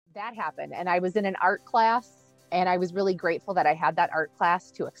that happened. And I was in an art class, and I was really grateful that I had that art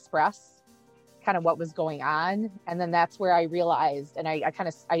class to express kind of what was going on. And then that's where I realized, and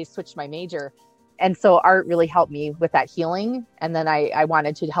I switched my major. And so art really helped me with that healing. And then I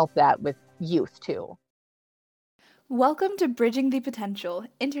wanted to help that with youth too. Welcome to Bridging the Potential,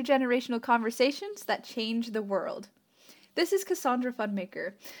 intergenerational conversations that change the world. This is Cassandra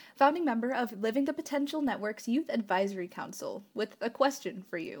Funmaker, founding member of Living the Potential Network's Youth Advisory Council, with a question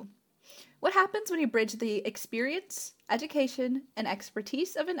for you. What happens when you bridge the experience, education, and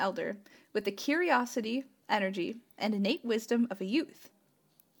expertise of an elder with the curiosity, energy, and innate wisdom of a youth?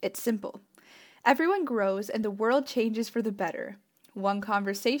 It's simple. Everyone grows and the world changes for the better. One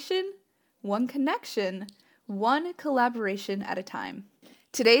conversation, one connection, one collaboration at a time.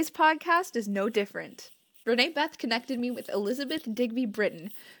 Today's podcast is no different. Renee Beth connected me with Elizabeth Digby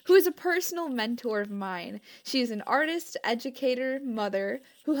Britton, who is a personal mentor of mine. She is an artist, educator, mother,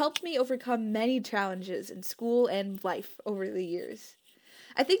 who helped me overcome many challenges in school and life over the years.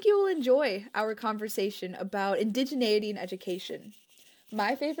 I think you will enjoy our conversation about indigeneity in education.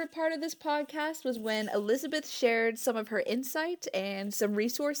 My favorite part of this podcast was when Elizabeth shared some of her insight and some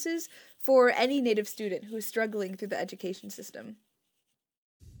resources for any Native student who is struggling through the education system.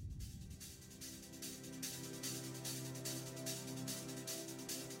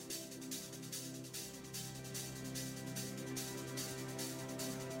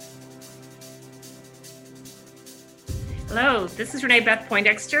 Hello, this is Renee Beth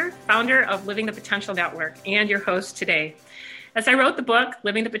Poindexter, founder of Living the Potential Network, and your host today. As I wrote the book,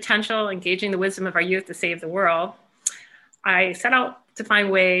 Living the Potential, Engaging the Wisdom of Our Youth to Save the World, I set out to find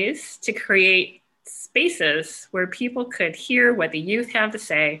ways to create spaces where people could hear what the youth have to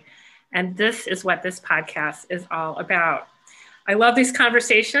say, and this is what this podcast is all about. I love these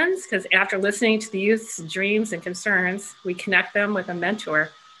conversations because after listening to the youth's dreams and concerns, we connect them with a mentor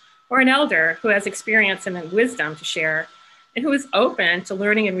or an elder who has experience and wisdom to share, and who is open to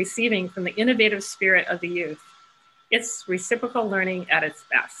learning and receiving from the innovative spirit of the youth. It's reciprocal learning at its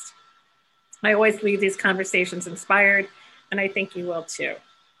best. I always leave these conversations inspired, and I think you will too.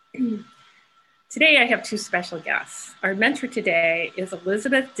 Today, I have two special guests. Our mentor today is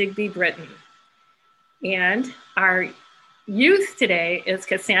Elizabeth Digby Britton, and our youth today is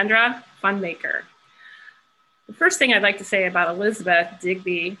Cassandra Funmaker. The first thing I'd like to say about Elizabeth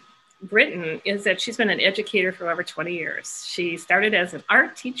Digby Britton is that she's been an educator for over 20 years. She started as an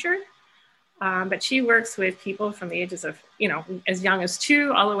art teacher, but she works with people from the ages of, as young as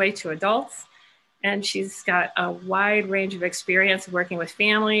 2 all the way to adults. And she's got a wide range of experience working with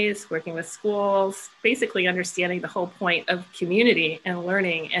families, working with schools, basically understanding the whole point of community and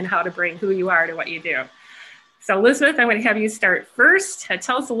learning and how to bring who you are to what you do. So Elizabeth, I'm going to have you start first.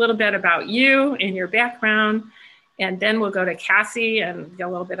 Tell us a little bit about you and your background, and then we'll go to Cassie and get a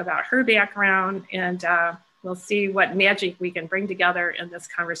little bit about her background, and we'll see what magic we can bring together in this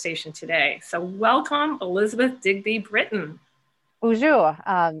conversation today. So welcome, Elizabeth Digby Britton. Bonjour.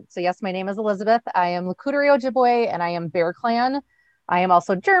 So yes, my name is Elizabeth. I am Lakota Ojibwe, and I am Bear Clan. I am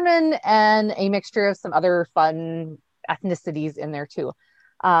also German and a mixture of some other fun ethnicities in there too.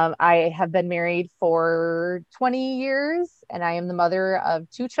 I have been married for 20 years, and I am the mother of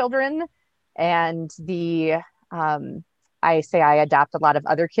 2 children. And I say I adopt a lot of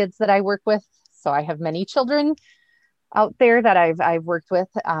other kids that I work with. So I have many children out there that I've worked with.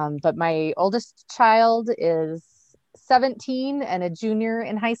 But my oldest child is 17 and a junior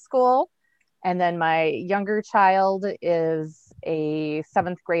in high school. And then my younger child is a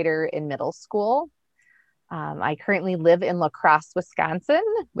 7th grader in middle school. I currently live in La Crosse, Wisconsin,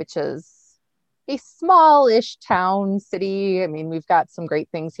 which is a small-ish town, city. I mean, we've got some great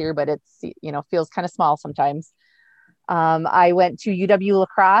things here, but it's, feels kind of small sometimes. I went to UW La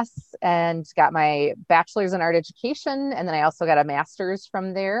Crosse and got my bachelor's in art education. And then I also got a master's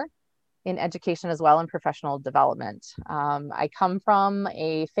from there in education as well, in professional development. I come from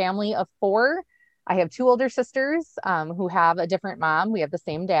a family of 4. I have 2 older sisters who have a different mom. We have the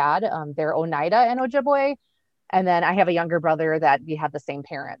same dad. They're Oneida and Ojibwe. And then I have a younger brother that we have the same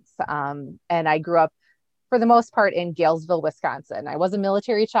parents. And I grew up, for the most part, in Galesville, Wisconsin. I was a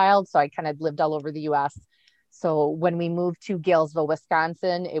military child, so I kind of lived all over the U.S. So when we moved to Galesville,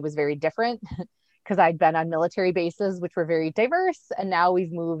 Wisconsin, it was very different because I'd been on military bases, which were very diverse. And now we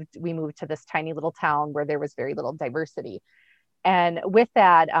moved to this tiny little town where there was very little diversity. And with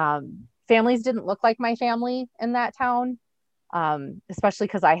that, families didn't look like my family in that town, especially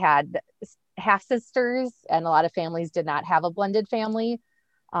because I had half sisters, and a lot of families did not have a blended family.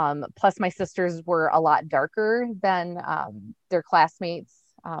 Plus my sisters were a lot darker than their classmates.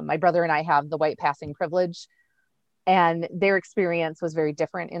 My brother and I have the white passing privilege. And their experience was very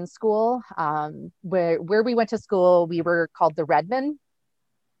different in school. Where we went to school, we were called the Redmen.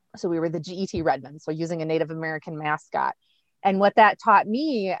 So we were the GET Redmen, so using a Native American mascot. And what that taught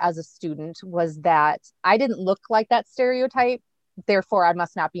me as a student was that I didn't look like that stereotype, therefore I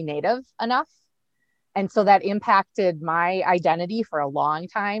must not be Native enough. And so that impacted my identity for a long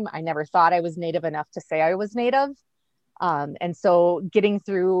time. I never thought I was Native enough to say I was Native. And so getting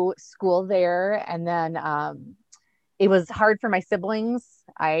through school there, and then it was hard for my siblings.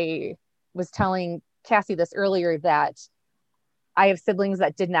 I was telling Cassie this earlier that I have siblings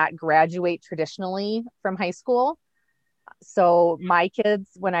that did not graduate traditionally from high school. So my kids,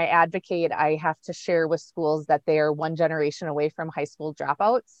 when I advocate, I have to share with schools that they are one generation away from high school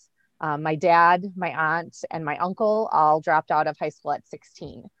dropouts. My dad, my aunt, and my uncle all dropped out of high school at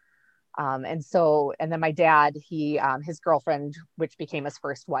 16. And then my dad, his girlfriend, which became his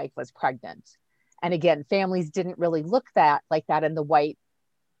first wife, was pregnant. And again, families didn't really look like that in the white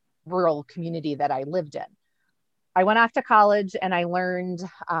rural community that I lived in. I went off to college and I learned,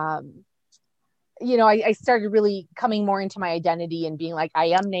 I started really coming more into my identity and being like, I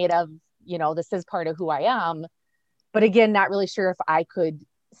am Native, this is part of who I am. But again, not really sure if I could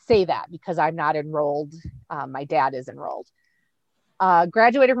say that because I'm not enrolled. My dad is enrolled.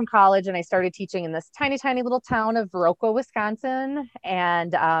 Graduated from college and I started teaching in this tiny, tiny little town of Viroqua, Wisconsin,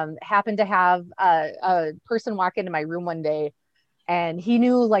 and happened to have a person walk into my room one day, and he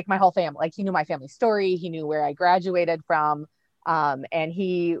knew like my whole family, like he knew my family story. He knew where I graduated from, and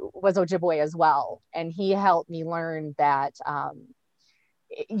he was Ojibwe as well. And he helped me learn that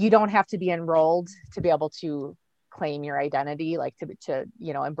you don't have to be enrolled to be able to claim your identity, like to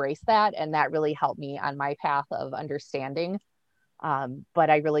embrace that. And that really helped me on my path of understanding. But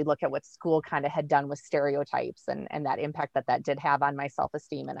I really look at what school kind of had done with stereotypes and that impact that did have on my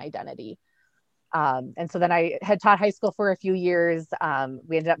self-esteem and identity. And so then I had taught high school for a few years.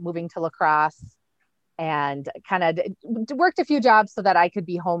 We ended up moving to La Crosse and kind of worked a few jobs so that I could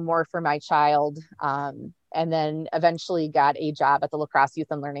be home more for my child. And then eventually got a job at the La Crosse Youth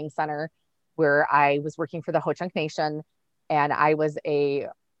and Learning Center where I was working for the Ho-Chunk Nation, and I was a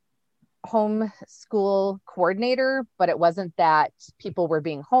homeschool coordinator, but it wasn't that people were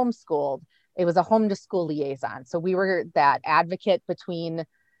being homeschooled. It was a home to school liaison. So we were that advocate between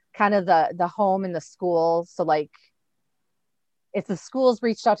kind of the home and the school. So like if the schools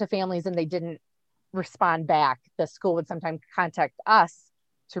reached out to families and they didn't respond back, the school would sometimes contact us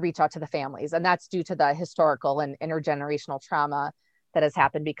to reach out to the families. And that's due to the historical and intergenerational trauma that has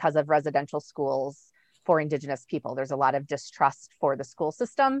happened because of residential schools for Indigenous people. There's a lot of distrust for the school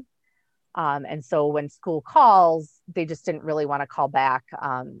system. And so when school calls, they just didn't really want to call back,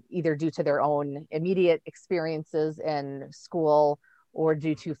 either due to their own immediate experiences in school or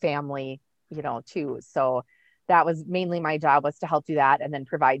due to family, too. So that was mainly my job, was to help do that and then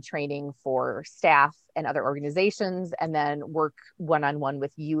provide training for staff and other organizations, and then work one-on-one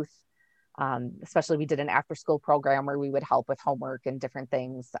with youth. Especially we did an after-school program where we would help with homework and different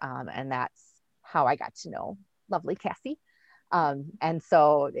things. And that's how I got to know lovely Cassie. And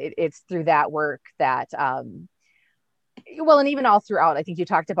so it's through that work that, and even all throughout, I think you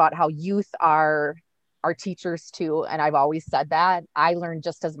talked about how youth are our teachers too. And I've always said that I learn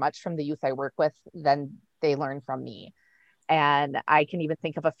just as much from the youth I work with than they learn from me. And I can even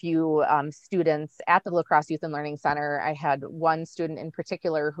think of a few students at the La Crosse Youth and Learning Center. I had one student in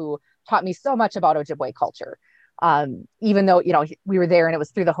particular who taught me so much about Ojibwe culture. Even though, we were there and it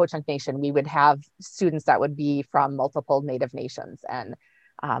was through the Ho-Chunk Nation, we would have students that would be from multiple Native nations. And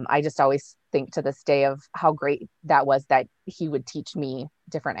I just always think to this day of how great that was that he would teach me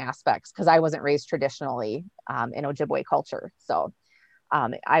different aspects, because I wasn't raised traditionally in Ojibwe culture. So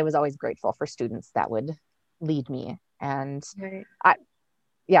I was always grateful for students that would lead me. And right.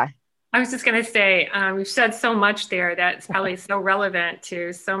 I was just going to say, we've said so much there that's probably so relevant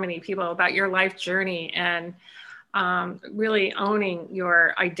to so many people about your life journey and really owning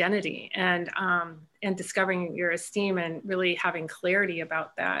your identity and discovering your esteem and really having clarity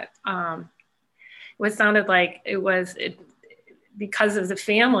about that. It sounded like because of the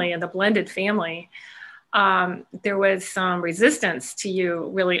family and the blended family, there was some resistance to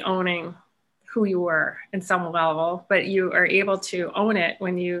you really owning who you were in some level, but you are able to own it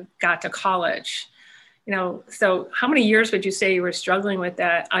when you got to college. So how many years would you say you were struggling with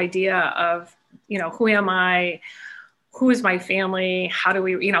that idea of, who am I? Who is my family? How do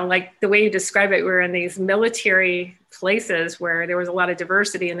we, like the way you describe it, we're in these military places where there was a lot of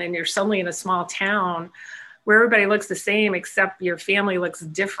diversity, and then you're suddenly in a small town where everybody looks the same except your family looks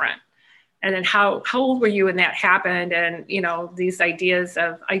different. And then how old were you when that happened? And, these ideas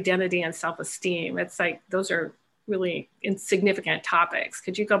of identity and self-esteem, it's like, those are really insignificant topics.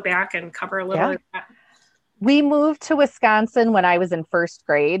 Could you go back and cover a little of that? We moved to Wisconsin when I was in first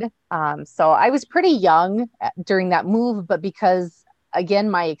grade. So I was pretty young during that move, but because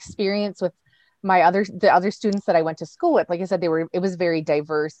again, my experience with the other students that I went to school with, like I said, it was very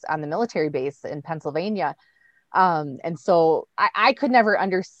diverse on the military base in Pennsylvania. And so I could never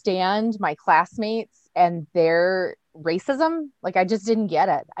understand my classmates and their racism. Like, I just didn't get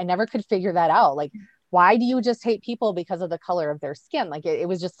it. I never could figure that out. Like, why do you just hate people because of the color of their skin? Like, it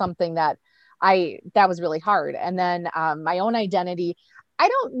was just something that was really hard. And then my own identity, I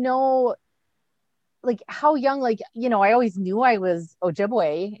don't know, like how young, like, I always knew I was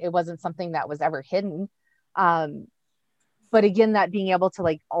Ojibwe. It wasn't something that was ever hidden. But again, that being able to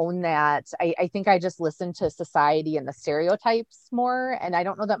like own that, I think I just listened to society and the stereotypes more. And I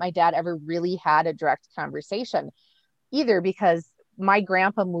don't know that my dad ever really had a direct conversation either, because my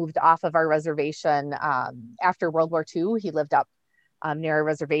grandpa moved off of our reservation after World War II. He lived up near a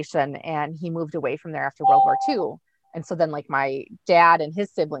reservation, and he moved away from there after World War II. And so then like my dad and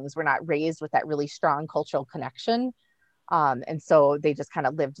his siblings were not raised with that really strong cultural connection. And so they just kind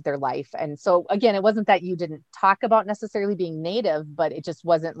of lived their life. And so again, it wasn't that you didn't talk about necessarily being Native, but it just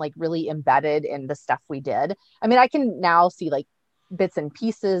wasn't like really embedded in the stuff we did. I mean, I can now see like bits and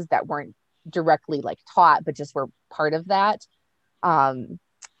pieces that weren't directly like taught, but just were part of that.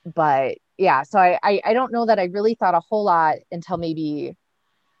 But yeah, so I don't know that I really thought a whole lot until maybe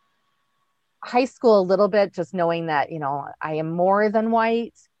high school, a little bit, just knowing that, I am more than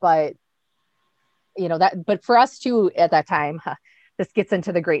white, but but for us too, at that time, this gets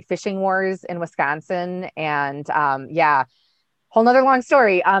into the great fishing wars in Wisconsin. And whole nother long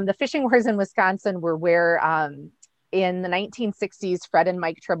story. The fishing wars in Wisconsin were where in the 1960s, Fred and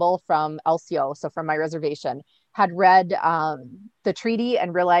Mike Tribble from LCO, so from my reservation, had read the treaty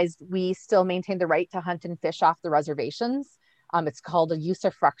and realized we still maintain the right to hunt and fish off the reservations. It's called a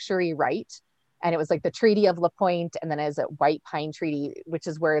usufructuary right. And it was like the Treaty of La Pointe, and then as a White Pine Treaty, which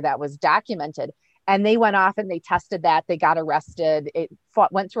is where that was documented. And they went off and they tested that. They got arrested. It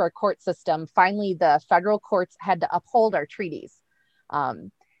went through our court system. Finally, the federal courts had to uphold our treaties.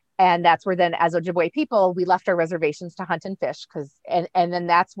 And that's where then, as Ojibwe people, we left our reservations to hunt and fish. And then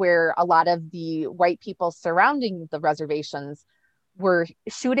that's where a lot of the white people surrounding the reservations were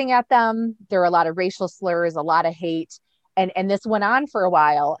shooting at them. There were a lot of racial slurs, a lot of hate. And this went on for a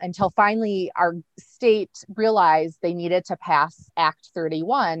while until finally our state realized they needed to pass Act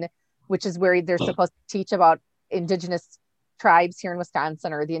 31, which is where they're supposed to teach about indigenous tribes here in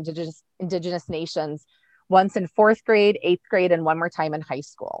Wisconsin, or the indigenous nations, once in 4th grade, 8th grade, and one more time in high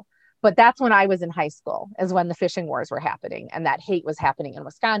school. But that's when I was in high school, is when the fishing wars were happening and that hate was happening in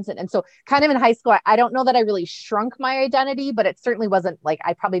Wisconsin. And so kind of in high school, I don't know that I really shrunk my identity, but it certainly wasn't like,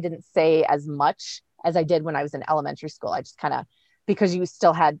 I probably didn't say as much as I did when I was in elementary school. I just kind of, because you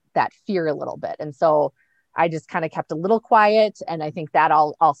still had that fear a little bit. And so I just kind of kept a little quiet. And I think that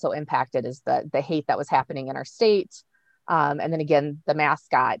also impacted is the hate that was happening in our state. And then again, the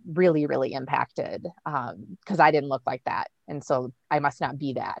mascot really, really impacted because I didn't look like that. And so I must not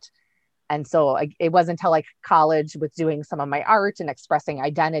be that. And so it wasn't until like college with doing some of my art and expressing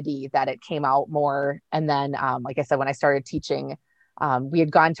identity that it came out more. And then, like I said, when I started teaching, we had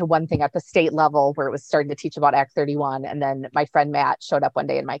gone to one thing at the state level where it was starting to teach about Act 31. And then my friend Matt showed up one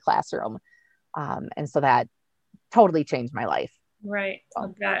day in my classroom. And so that totally changed my life. Right.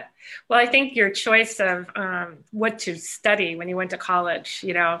 Well, I think your choice of what to study when you went to college,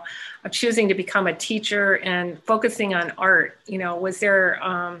 of choosing to become a teacher and focusing on art, was there,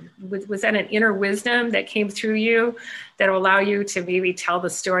 was that an inner wisdom that came through you that will allow you to maybe tell the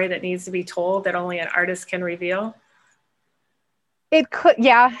story that needs to be told that only an artist can reveal? It could,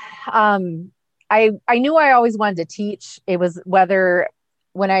 yeah. I knew I always wanted to teach. It was whether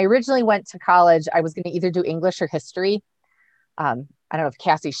when I originally went to college, I was going to either do English or history. I don't know if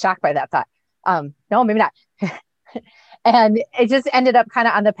Cassie's shocked by that thought. No, maybe not. And it just ended up kind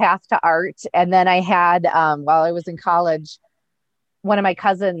of on the path to art. And then I had, while I was in college, one of my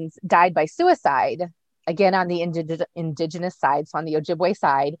cousins died by suicide, again, on the indigenous side, so on the Ojibwe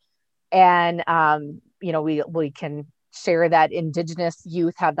side. And, we can share that indigenous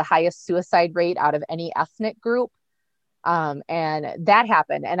youth have the highest suicide rate out of any ethnic group. And that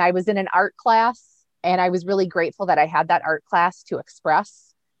happened. And I was in an art class, and I was really grateful that I had that art class to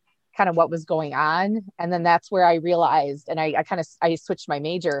express kind of what was going on. And then that's where I realized, and I switched my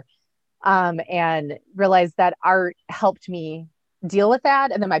major and realized that art helped me deal with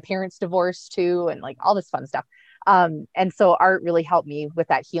that. And then my parents divorced too, and like all this fun stuff. And so art really helped me with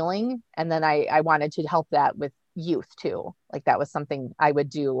that healing. And then I wanted to help that with youth too. Like that was something I would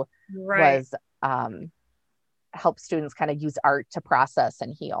do. Right. Was help students kind of use art to process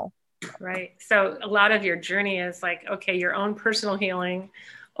and heal. Right. So a lot of your journey is like, okay, your own personal healing,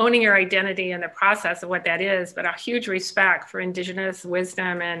 owning your identity and the process of what that is, but a huge respect for Indigenous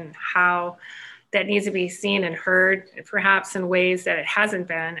wisdom and how that needs to be seen and heard, perhaps in ways that it hasn't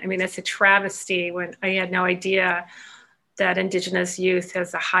been. I mean, it's a travesty when I had no idea that Indigenous youth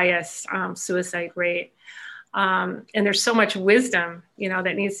has the highest suicide rate. And there's so much wisdom,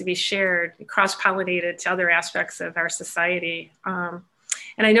 that needs to be shared, cross-pollinated to other aspects of our society.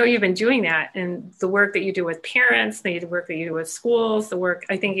 And I know you've been doing that in the work that you do with parents, the work that you do with schools, the work,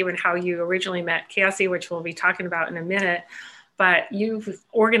 I think even how you originally met Cassie, which we'll be talking about in a minute, but you've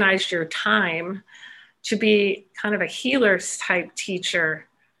organized your time to be kind of a healer type teacher,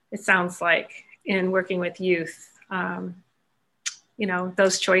 it sounds like, in working with youth.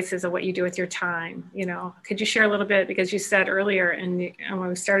 Those choices of what you do with your time, could you share a little bit, because you said earlier and when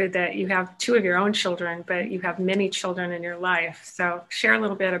we started that you have 2 of your own children, but you have many children in your life. So share a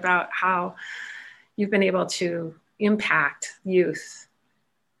little bit about how you've been able to impact youth.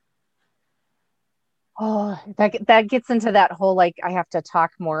 Oh, that gets into that whole, like, I have to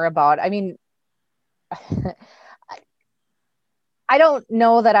talk more about, I mean, I don't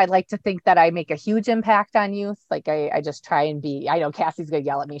know that I'd like to think that I make a huge impact on youth. Like I just try and be, I know Cassie's going to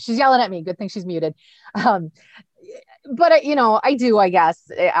yell at me. She's yelling at me. Good thing she's muted. But I do, I guess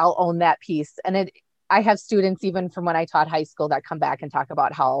I'll own that piece. And I have students even from when I taught high school that come back and talk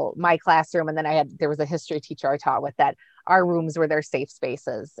about how my classroom, and then there was a history teacher I taught with, that our rooms were their safe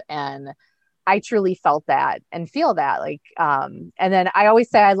spaces. And I truly felt that and feel that, like, and then I always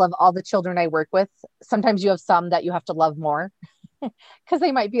say, I love all the children I work with. Sometimes you have some that you have to love more, because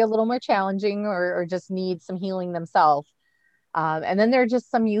they might be a little more challenging or just need some healing themselves. And then there are just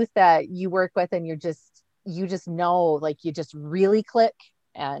some youth that you work with and you just know, like, you just really click.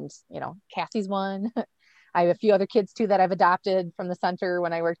 And, Cassie's one. I have a few other kids too that I've adopted from the center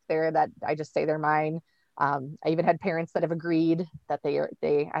when I worked there that I just say they're mine. I even had parents that have agreed that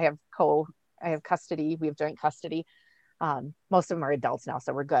I have custody. We have joint custody. Most of them are adults now,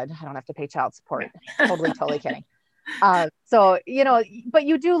 so we're good. I don't have to pay child support. Totally kidding. So, but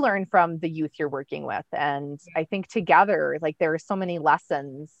you do learn from the youth you're working with. And I think together, like, there are so many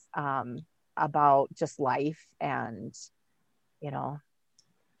lessons about just life and,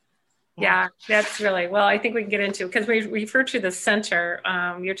 Yeah, that's really, well, I think we can get into, because we refer to the center.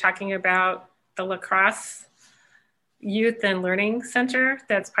 You're talking about the La Crosse Youth and Learning Center.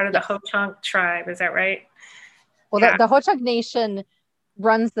 That's part of the Ho-Chunk tribe. Is that right? Well, the Ho-Chunk Nation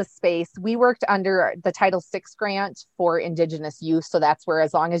runs the space. We worked under the Title VI grant for Indigenous youth. So that's where,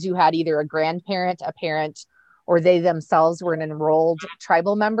 as long as you had either a grandparent, a parent, or they themselves were an enrolled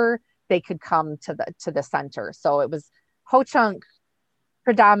tribal member, they could come to the center. So it was Ho-Chunk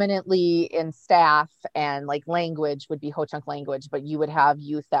predominantly in staff, and like language would be Ho-Chunk language, but you would have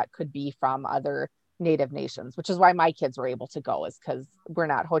youth that could be from other Native nations, which is why my kids were able to go, is because we're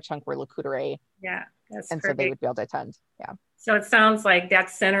not Ho-Chunk, we're Lecoutere. Yeah, that's and perfect. So they would be able to attend. Yeah. So it sounds like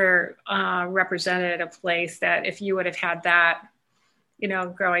that center represented a place that if you would have had that,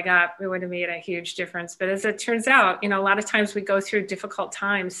 growing up, it would have made a huge difference. But as it turns out, a lot of times we go through difficult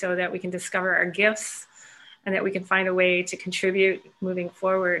times so that we can discover our gifts and that we can find a way to contribute moving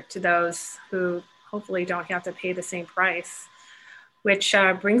forward to those who hopefully don't have to pay the same price. Which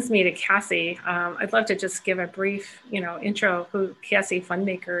brings me to Cassie. I'd love to just give a brief, intro who Cassie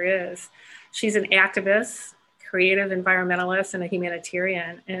Funmaker is. She's an activist, creative environmentalist, and a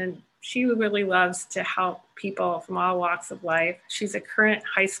humanitarian. And she really loves to help people from all walks of life. She's a current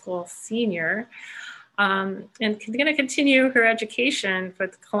high school senior and going to continue her education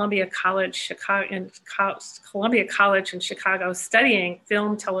with Columbia College in Chicago, studying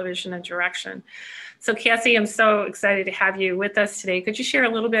film, television, and direction. So Cassie, I'm so excited to have you with us today. Could you share a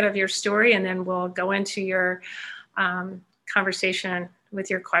little bit of your story, and then we'll go into your conversation with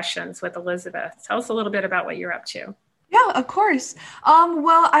your questions with Elizabeth. Tell us a little bit about what you're up to. Yeah, of course.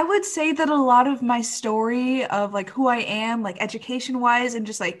 Well, I would say that a lot of my story of like who I am, like education wise and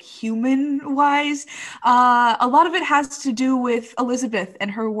just like human wise, a lot of it has to do with Elizabeth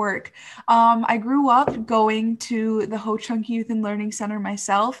and her work. I grew up going to the Ho-Chunk Youth and Learning Center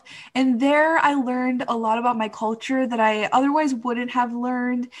myself, and there I learned a lot about my culture that I otherwise wouldn't have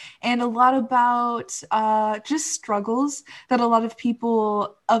learned, and a lot about just struggles that a lot of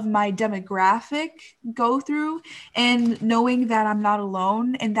people of my demographic go through, and knowing that I'm not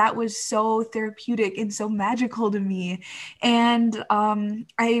alone. And that was so therapeutic and so magical to me. And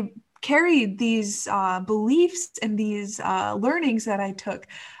I carried these beliefs and these learnings that I took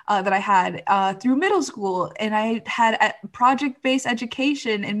that I had through middle school, and I had project-based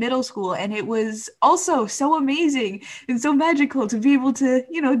education in middle school, and it was also so amazing and so magical to be able to,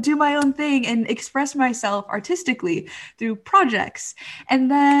 do my own thing and express myself artistically through projects.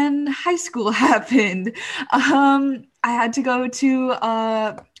 And then high school happened. I had to go to,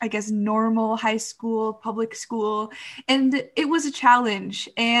 I guess, normal high school, public school, and it was a challenge.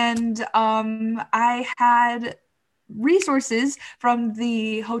 And I had resources from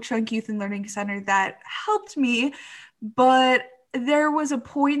the Ho Chunk Youth and Learning Center that helped me, but there was a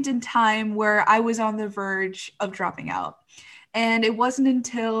point in time where I was on the verge of dropping out. And it wasn't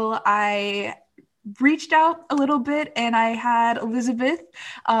until I reached out a little bit and I had Elizabeth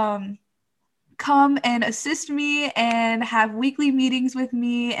come and assist me and have weekly meetings with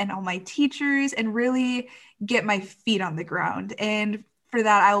me and all my teachers and really get my feet on the ground. And for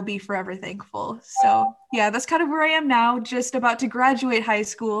that, I will be forever thankful. So yeah, that's kind of where I am now, just about to graduate high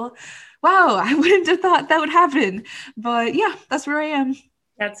school. Wow, I wouldn't have thought that would happen. But yeah, that's where I am.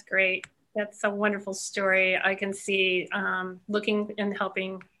 That's great. That's a wonderful story. I can see looking and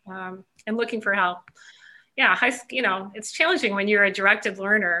helping and looking for help. Yeah, it's challenging when you're a directed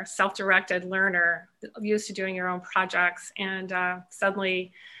learner, self-directed learner, used to doing your own projects, and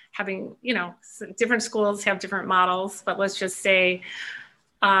suddenly having, different schools have different models, but let's just say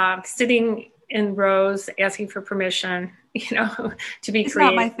sitting in rows asking for permission, to be it's creative.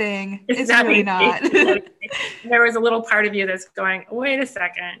 Not my thing. It's really not. There was a little part of you that's going, wait a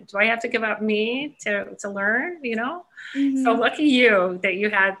second, do I have to give up me to learn, Mm-hmm. So lucky you that you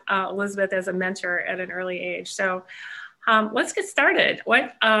had Elizabeth as a mentor at an early age. So let's get started.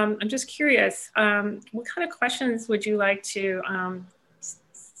 I'm just curious, what kind of questions would you like to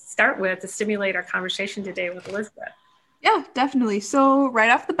start with to stimulate our conversation today with Elizabeth? Yeah, definitely. So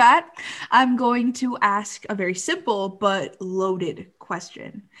right off the bat, I'm going to ask a very simple but loaded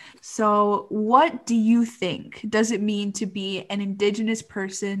question. So what do you think does it mean to be an Indigenous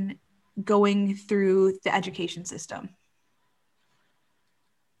person going through the education system?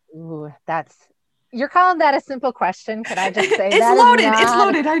 Ooh, you're calling that a simple question. Could I just say it's loaded. It's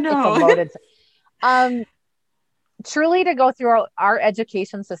loaded. I know. It's loaded. Truly, to go through our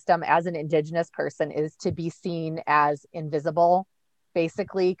education system as an Indigenous person is to be seen as invisible,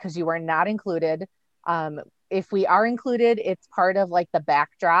 basically, because you are not included. If we are included, it's part of like the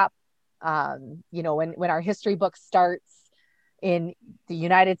backdrop. When our history book starts in the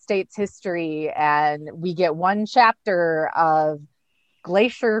United States history and we get one chapter of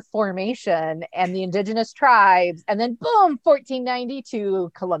glacier formation and the Indigenous tribes, and then boom, 1492,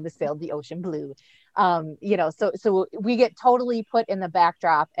 Columbus sailed the ocean blue. So we get totally put in the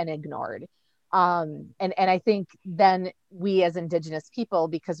backdrop and ignored. And I think then we as Indigenous people,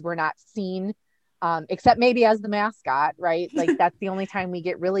 because we're not seen, except maybe as the mascot, right? Like that's the only time we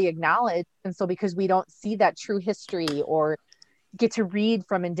get really acknowledged. And so because we don't see that true history or get to read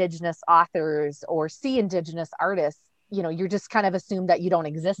from Indigenous authors or see Indigenous artists, you're just kind of assumed that you don't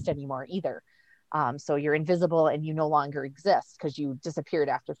exist anymore either. So you're invisible and you no longer exist because you disappeared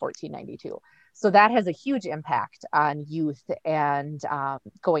after 1492. So that has a huge impact on youth and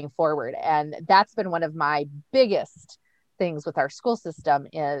going forward. And that's been one of my biggest things with our school system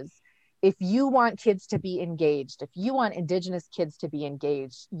is if you want kids to be engaged, if you want Indigenous kids to be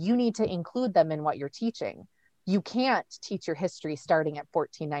engaged, you need to include them in what you're teaching. You can't teach your history starting at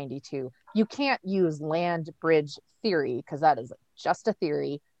 1492. You can't use land bridge theory because that is just a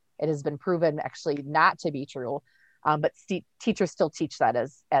theory. It has been proven actually not to be true. But teachers still teach that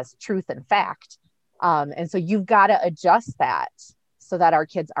as truth and fact. And so you've got to adjust that so that our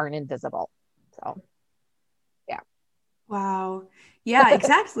kids aren't invisible. So, yeah. Wow. Yeah,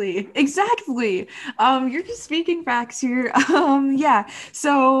 exactly. Exactly. You're just speaking facts here. Yeah.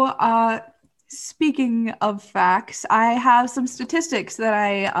 So, speaking of facts, I have some statistics that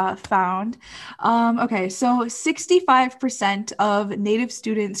I found. Okay, so 65% of Native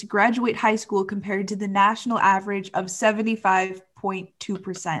students graduate high school compared to the national average of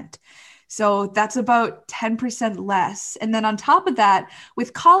 75.2%. So that's about 10% less. And then on top of that,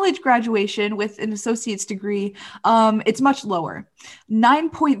 with college graduation with an associate's degree, it's much lower.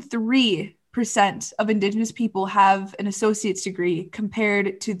 9.3% of Indigenous people have an associate's degree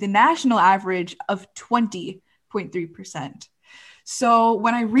compared to the national average of 20.3%. So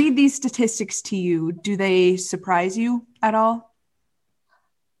when I read these statistics to you, do they surprise you at all?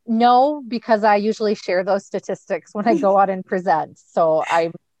 No, because I usually share those statistics when I go out and present. So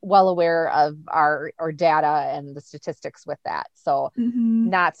I'm well aware of our data and the statistics with that. So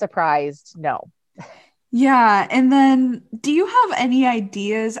not surprised, no. Yeah. And then do you have any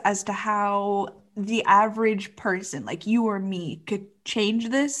ideas as to how the average person, like you or me, could change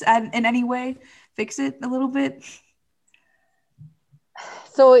this in any way, fix it a little bit?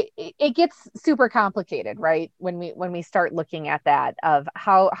 So it gets super complicated, right? When we start looking at that of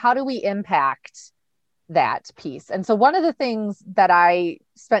how do we impact that piece. And so one of the things that I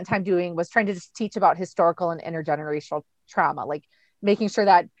spent time doing was trying to just teach about historical and intergenerational trauma, like making sure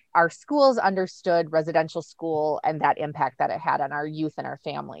that our schools understood residential school and that impact that it had on our youth and our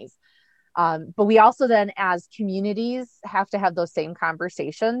families. But we also then, as communities, have to have those same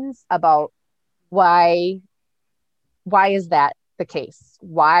conversations about why is that the case?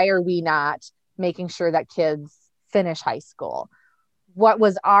 Why are we not making sure that kids finish high school? What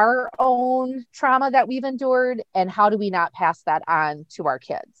was our own trauma that we've endured, and how do we not pass that on to our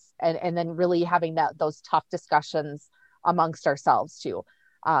kids? And then really having those tough discussions amongst ourselves too.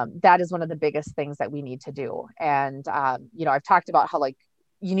 That is one of the biggest things that we need to do. And I've talked about how like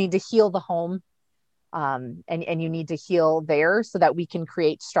you need to heal the home, and you need to heal there so that we can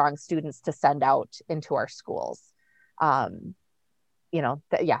create strong students to send out into our schools.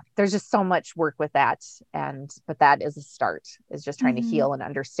 There's just so much work with that. But that is a start, is just trying to heal and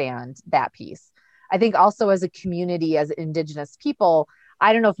understand that piece. I think also as a community, as Indigenous people,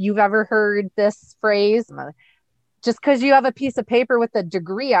 I don't know if you've ever heard this phrase, just because you have a piece of paper with a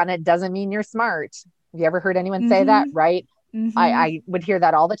degree on it doesn't mean you're smart. Have you ever heard anyone say that? Right. I would hear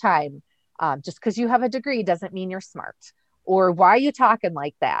that all the time. Just because you have a degree doesn't mean you're smart. Or why are you talking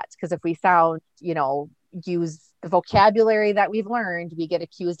like that? Because if we sound, use the vocabulary that we've learned, we get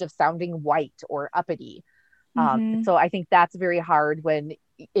accused of sounding white or uppity. So I think that's very hard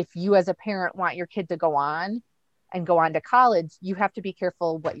if you as a parent want your kid to go on to college, you have to be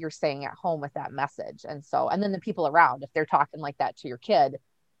careful what you're saying at home with that message. And then the people around, if they're talking like that to your kid,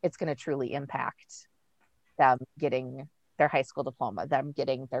 it's going to truly impact them getting their high school diploma, them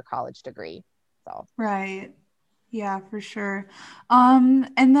getting their college degree. So. Right. Yeah, for sure. And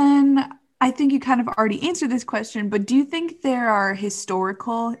then I think you kind of already answered this question, but do you think there are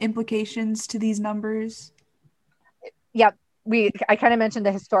historical implications to these numbers? Yep. I kind of mentioned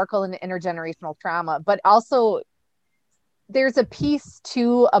the historical and the intergenerational trauma, but also there's a piece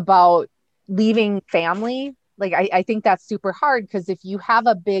too about leaving family. Like, I think that's super hard because if you have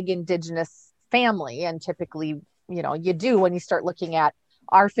a big Indigenous family, and typically, you do when you start looking at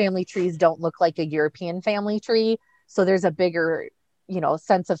our family trees don't look like a European family tree. So there's a bigger,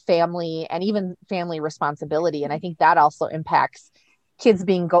 sense of family and even family responsibility. And I think that also impacts kids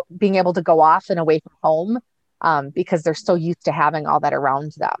being able to go off and away from home, because they're so used to having all that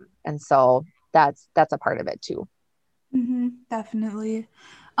around them. And so that's a part of it too. Definitely.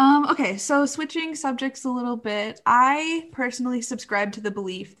 Okay, so switching subjects a little bit, I personally subscribe to the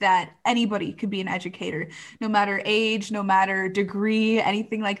belief that anybody could be an educator, no matter age, no matter degree,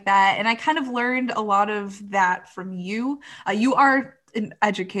 anything like that. And I kind of learned a lot of that from you. You are an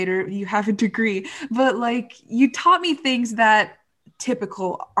educator, you have a degree, but like you taught me things that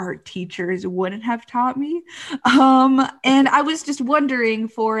typical art teachers wouldn't have taught me. And I was just wondering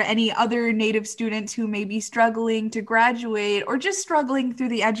for any other Native students who may be struggling to graduate or just struggling through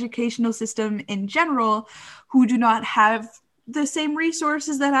the educational system in general, who do not have the same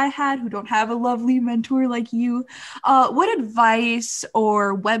resources that I had, who don't have a lovely mentor like you, what advice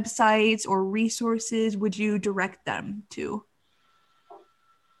or websites or resources would you direct them to?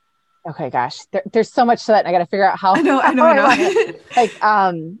 Okay, gosh, there's so much to that. And I got to figure out how. I know. Like,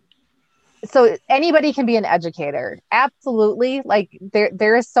 so anybody can be an educator. Absolutely. Like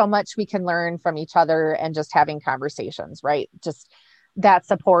there is so much we can learn from each other and just having conversations, right? Just that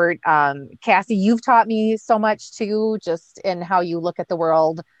support. Cassie, you've taught me so much too, just in how you look at the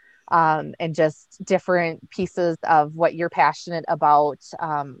world, and just different pieces of what you're passionate about.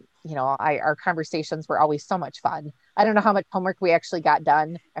 Our conversations were always so much fun. I don't know how much homework we actually got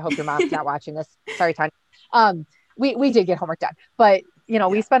done. I hope your mom's not watching this. Sorry, Tanya. We did get homework done, but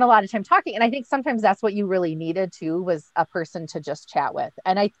we spent a lot of time talking. And I think sometimes that's what you really needed too, was a person to just chat with.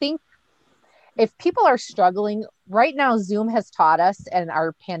 And I think if people are struggling right now, Zoom has taught us in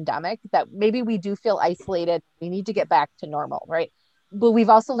our pandemic that maybe we do feel isolated. We need to get back to normal, right? But we've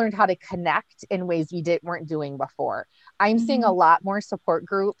also learned how to connect in ways we weren't doing before. I'm seeing a lot more support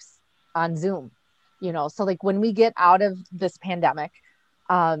groups on Zoom, so like when we get out of this pandemic,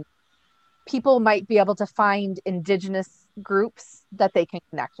 people might be able to find Indigenous groups that they can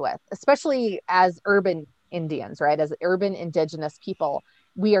connect with, especially as urban Indians, right? As urban Indigenous people,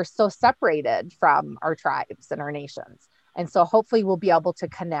 we are so separated from our tribes and our nations. And so hopefully we'll be able to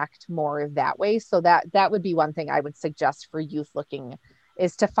connect more that way. So that would be one thing I would suggest for youth looking,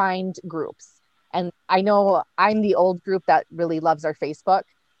 is to find groups. And I know I'm the old group that really loves our Facebook.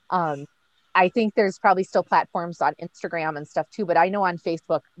 I think there's probably still platforms on Instagram and stuff too, but I know on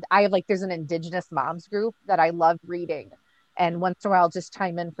Facebook, I have there's an Indigenous moms group that I love reading. And once in a while, I'll just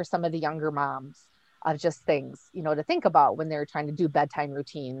chime in for some of the younger moms of just things, to think about when they're trying to do bedtime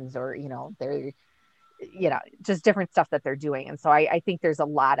routines or, they're, just different stuff that they're doing. And so I think there's a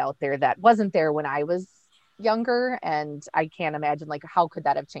lot out there that wasn't there when I was younger. And I can't imagine how could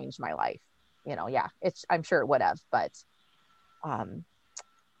that have changed my life? Yeah, I'm sure it would have, but, and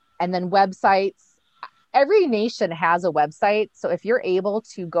then websites, every nation has a website. So if you're able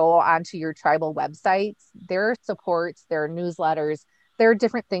to go onto your tribal websites, there are supports, there are newsletters, there are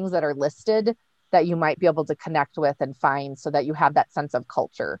different things that are listed that you might be able to connect with and find so that you have that sense of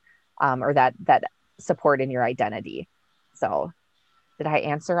culture, or that support in your identity. So did I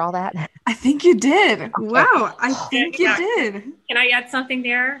answer all that? I think you did. Okay. Wow. I think you did. Can I add something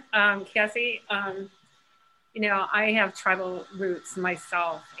there, Cassie? I have tribal roots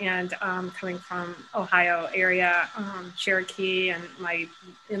myself, and coming from Ohio area, Cherokee, and my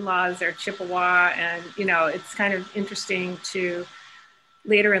in-laws are Chippewa, and it's kind of interesting to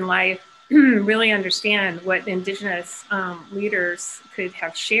later in life really understand what Indigenous leaders could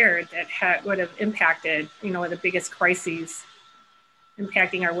have shared that would have impacted, one of the biggest crises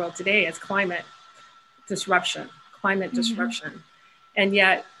impacting our world today is climate disruption. And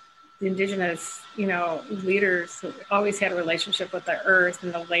yet the Indigenous, leaders always had a relationship with the earth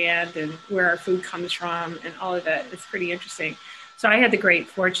and the land and where our food comes from and all of that. It's pretty interesting. So I had the great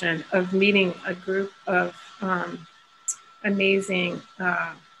fortune of meeting a group of amazing,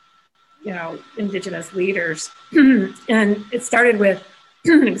 Indigenous leaders. And it started with,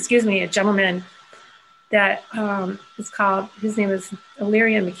 a gentleman that his name is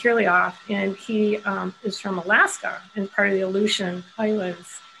Illyrian Mikirlioff, and he is from Alaska and part of the Aleutian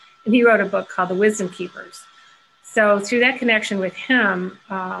Islands. And he wrote a book called The Wisdom Keepers. So through that connection with him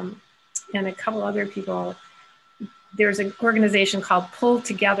and a couple other people, there's an organization called Pull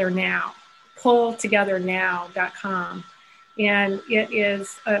Together Now, pulltogethernow.com. And it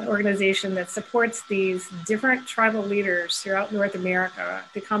is an organization that supports these different tribal leaders throughout North America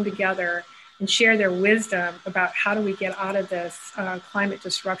to come together and share their wisdom about how do we get out of this climate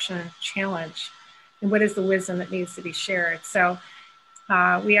disruption challenge and what is the wisdom that needs to be shared. So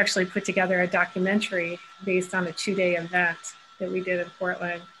we actually put together a documentary based on a 2-day event that we did in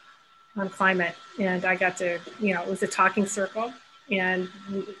Portland on climate. And I got to, it was a talking circle, and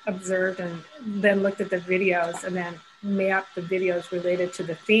we observed and then looked at the videos and then mapped the videos related to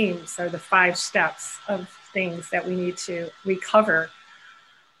the themes, or the 5 steps of things that we need to recover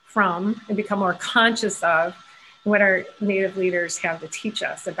from and become more conscious of, what our Native leaders have to teach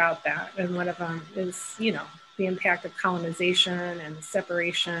us about that. And one of them is, the impact of colonization and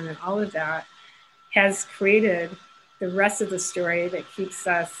separation, and all of that has created the rest of the story that keeps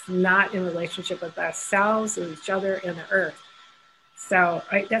us not in relationship with ourselves, with each other, and the earth. So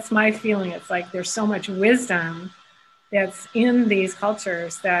that's my feeling. It's like there's so much wisdom that's in these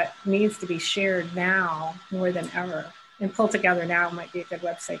cultures that needs to be shared now more than ever. And Pull Together Now might be a good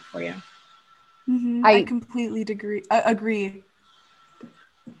website for you. Mm-hmm. I completely agree.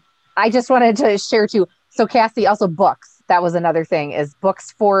 I just wanted to share too. So Cassie, also books. That was another thing, is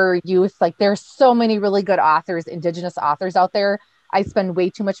books for youth. There's so many really good authors, Indigenous authors out there. I spend way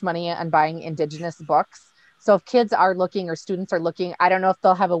too much money on buying Indigenous books. So if kids are looking or students are looking, I don't know if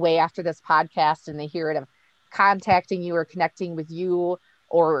they'll have a way after this podcast and they hear it of contacting you or connecting with you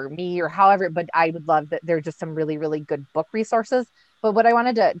or me or however, but I would love that. There are just some really, really good book resources. But what I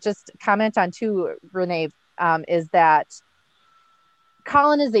wanted to just comment on too, Renee, is that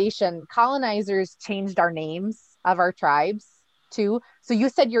colonizers changed our names of our tribes too. So you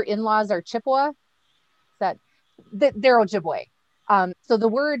said your in-laws are Chippewa? They're Ojibwe. So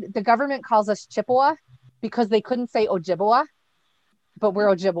the government calls us Chippewa because they couldn't say Ojibwa, but we're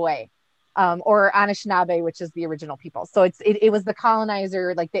Ojibwe. Or Anishinaabe, which is the original people. So it was the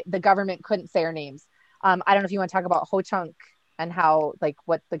colonizer, the government couldn't say our names. I don't know if you want to talk about Ho-Chunk and how,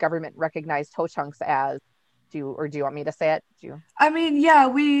 what the government recognized Ho-Chunks as. Do you want me to say it? I mean, yeah,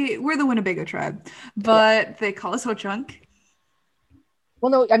 we're the Winnebago tribe, but They call us Ho-Chunk. Well,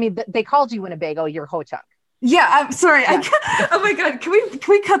 no, I mean, they called you Winnebago, you're Ho-Chunk. Yeah, I'm sorry. Yeah. Oh my God, can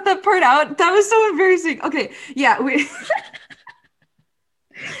we cut that part out? That was so embarrassing. Okay, yeah, we.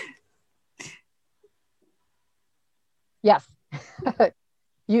 Yes.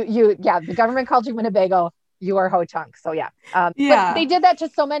 The government called you Winnebago, you are Ho-Chunk. So yeah. But they did that to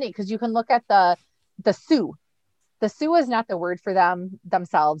so many, because you can look at the Sioux. The Sioux is not the word for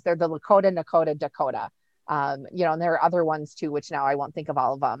themselves. They're the Lakota, Nakota, Dakota. And there are other ones too, which now I won't think of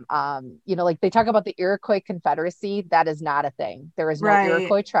all of them. They talk about the Iroquois Confederacy. That is not a thing. There is no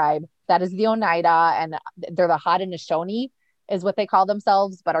Iroquois tribe That is the Oneida, and they're the Haudenosaunee is what they call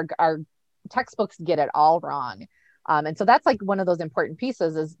themselves, but our textbooks get it all wrong. And so that's like one of those important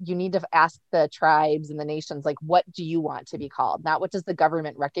pieces is you need to ask the tribes and the nations, like, what do you want to be called? Not what does the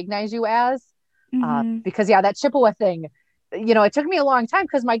government recognize you as? Because that Chippewa thing, it took me a long time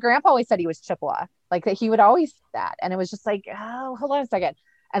because my grandpa always said he was Chippewa. Like he would always say that. And it was just like, oh, hold on a second.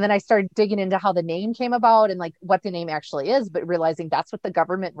 And then I started digging into how the name came about and like what the name actually is, but realizing that's what the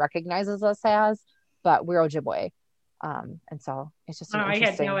government recognizes us as, but we're Ojibwe. And so it's just I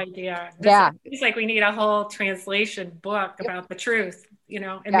had no idea. It's like we need a whole translation book about the truth,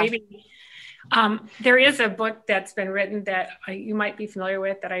 and maybe there is a book that's been written that you might be familiar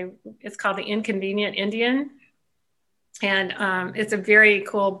with it's called The Inconvenient Indian. And it's a very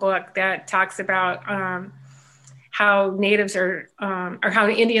cool book that talks about how natives are, or how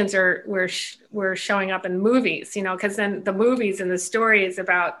the Indians were showing up in movies, because then the movies and the stories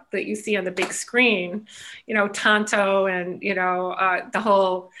about that you see on the big screen, Tonto and,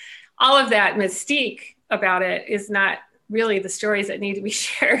 all of that mystique about it is not really the stories that need to be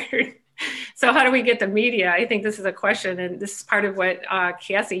shared. So how do we get the media? I think this is a question, and this is part of what,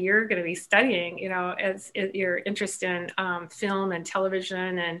 Cassie, you're going to be studying, as your interest in film and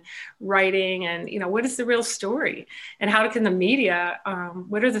television and writing, and, what is the real story? And how can the media,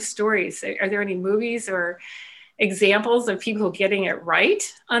 what are the stories? Are there any movies or examples of people getting it right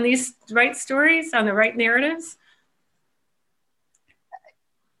on these right stories, on the right narratives?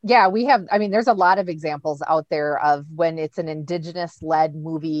 Yeah, there's a lot of examples out there of when it's an Indigenous-led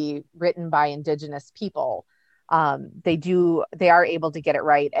movie written by Indigenous people. They are able to get it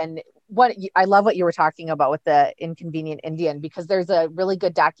right. And I love what you were talking about with the Inconvenient Indian, because there's a really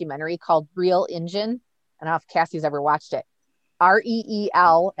good documentary called Reel Injun. I don't know if Cassie's ever watched it.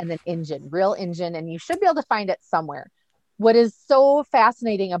 REEL and then Injun, Reel Injun, and you should be able to find it somewhere. What is so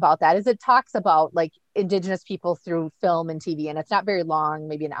fascinating about that is it talks about like Indigenous people through film and TV, and it's not very long,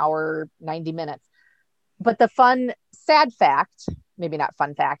 maybe an hour, 90 minutes. But the sad fact, maybe not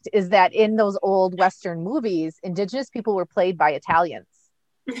fun fact, is that in those old Western movies, Indigenous people were played by Italians.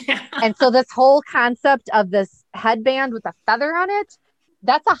 And so this whole concept of this headband with a feather on it,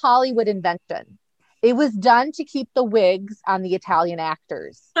 that's a Hollywood invention. It was done to keep the wigs on the Italian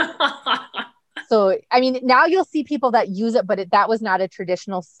actors. So, now you'll see people that use it, but that was not a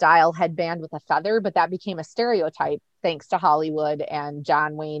traditional style headband with a feather, but that became a stereotype thanks to Hollywood and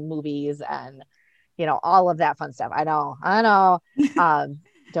John Wayne movies and, all of that fun stuff. I know.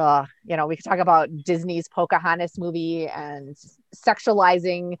 We could talk about Disney's Pocahontas movie and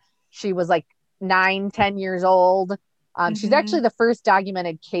sexualizing. She was like 9-10 years old. She's actually the first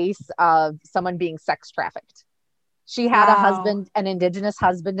documented case of someone being sex trafficked. She had a husband, an Indigenous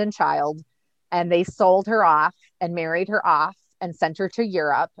husband and child, and they sold her off and married her off and sent her to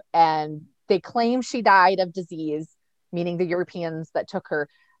Europe. And they claim she died of disease, meaning the Europeans that took her.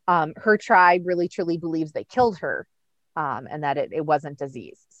 Her tribe really truly believes they killed her, and that it wasn't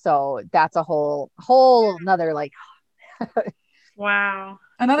disease. So that's a whole another like wow,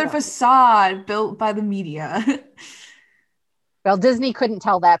 another facade built by the media. Well, Disney couldn't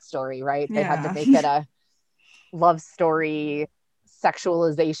tell that story, right? They had to make it a love story,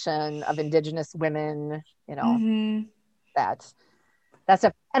 sexualization of Indigenous women, that's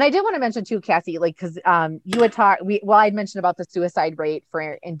a, and I did want to mention too, Cassie, like, cause, you had talked, I'd mentioned about the suicide rate for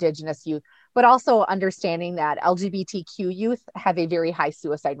Indigenous youth, but also understanding that LGBTQ youth have a very high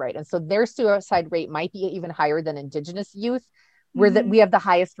suicide rate. And so their suicide rate might be even higher than Indigenous youth, where that we have the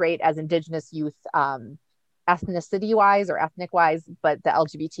highest rate as Indigenous youth, ethnicity wise or ethnic wise, but the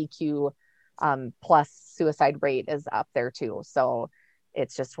LGBTQ plus suicide rate is up there too. So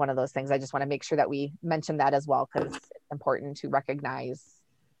it's just one of those things. I just want to make sure that we mention that as well, because it's important to recognize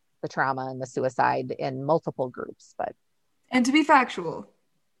the trauma and the suicide in multiple groups, and to be factual.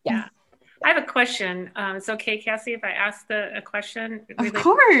 Yeah. I have a question. It's okay, Cassie, if I ask a question? Of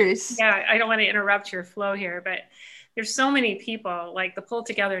course. Yeah, I don't want to interrupt your flow here, but there's so many people, like the Pull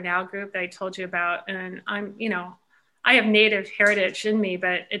Together Now group that I told you about. And I have Native heritage in me,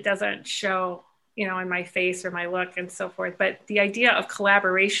 but it doesn't show, in my face or my look and so forth. But the idea of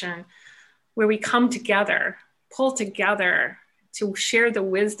collaboration where we come together, pull together to share the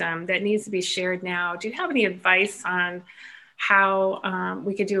wisdom that needs to be shared now. Do you have any advice on how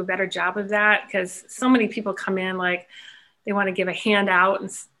we could do a better job of that? Because so many people come in like they want to give a handout,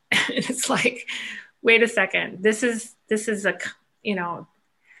 and it's like, wait a second, this is a,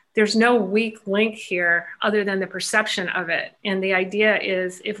 there's no weak link here other than the perception of it. And the idea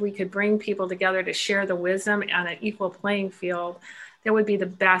is if we could bring people together to share the wisdom on an equal playing field, that would be the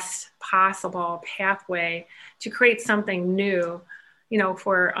best possible pathway to create something new,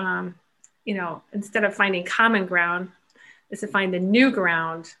 for instead of finding common ground, is to find the new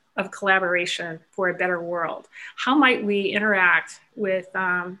ground of collaboration for a better world. How might we interact with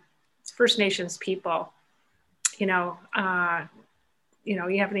First Nations people? You have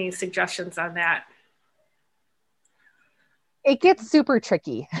any suggestions on that? It gets super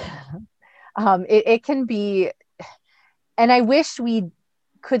tricky. It can be, and I wish we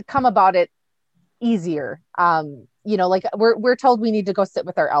could come about it easier. Like we're told we need to go sit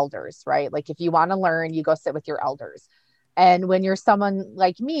with our elders, right? Like if you want to learn, you go sit with your elders. And when you're someone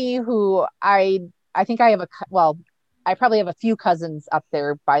like me, who I think I probably have a few cousins up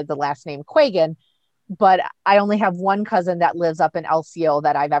there by the last name Quagan, but I only have one cousin that lives up in LCO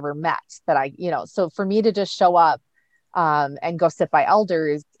that I've ever met, so for me to just show up and go sit by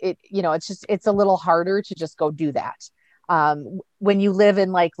elders, it's a little harder to just go do that. When you live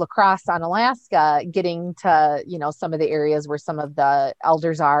in like La Crosse on Alaska, getting to, some of the areas where some of the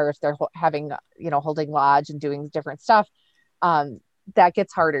elders are, if they're having, holding lodge and doing different stuff, that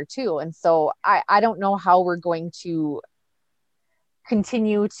gets harder too. And so I don't know how we're going to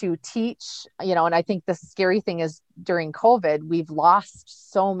continue to teach, and I think the scary thing is during COVID, we've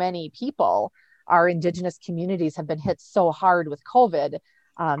lost so many people. Our Indigenous communities have been hit so hard with COVID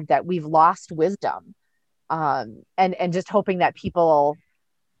that we've lost wisdom. And just hoping that people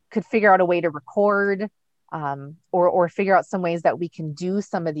could figure out a way to record or figure out some ways that we can do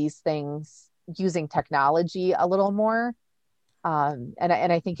some of these things using technology a little more. And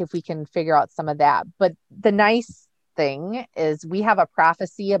I think if we can figure out some of that, but the nice thing is we have a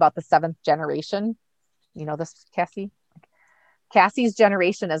prophecy about the seventh generation. You know this, Cassie? Cassie's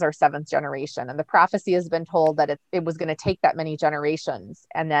generation is our seventh generation. And the prophecy has been told that it was going to take that many generations.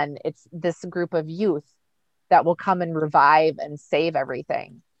 And then it's this group of youth that will come and revive and save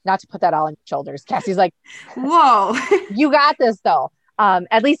everything. Not to put that all on your shoulders. Cassie's like, whoa, you got this though.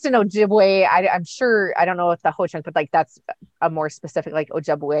 At least in Ojibwe, I'm sure, I don't know if the Ho-Chunk, but like that's a more specific, like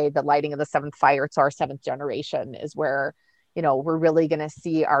Ojibwe, the lighting of the seventh fire. It's our seventh generation is where, we're really going to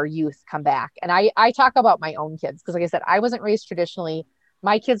see our youth come back. And I talk about my own kids, because like I said, I wasn't raised traditionally.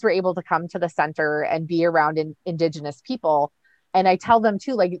 My kids were able to come to the center and be around Indigenous people. And I tell them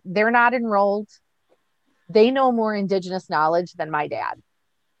too, like, they're not enrolled. They know more Indigenous knowledge than my dad.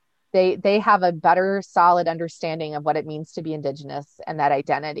 They have a better, solid understanding of what it means to be Indigenous and that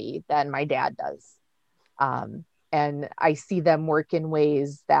identity than my dad does. And I see them work in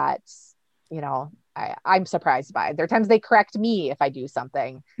ways that, I'm surprised by. There are times they correct me if I do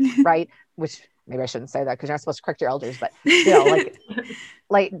something, right? Which maybe I shouldn't say that because you're not supposed to correct your elders, but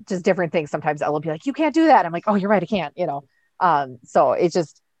like just different things. Sometimes Ella will be like, you can't do that. I'm like, oh, you're right, I can't, So it's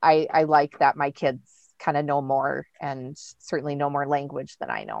just, I like that my kids kind of know more and certainly know more language than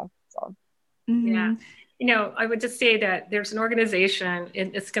I know. So yeah. I would just say that there's an organization,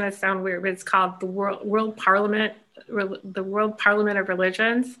 and it's going to sound weird, but it's called the World Parliament of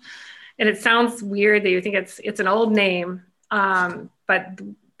Religions. And it sounds weird that you think it's an old name, but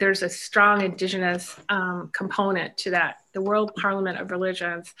there's a strong Indigenous component to that, the World Parliament of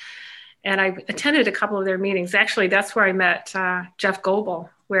Religions. And I attended a couple of their meetings. Actually, that's where I met Jeff Goebel,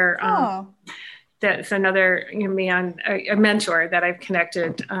 where that's another man, a mentor that I've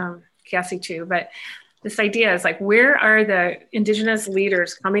connected Cassie to. But this idea is like, where are the Indigenous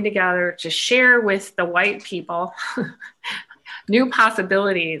leaders coming together to share with the white people new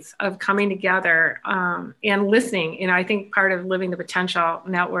possibilities of coming together and listening? I think part of Living the Potential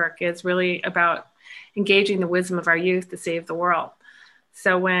Network is really about engaging the wisdom of our youth to save the world.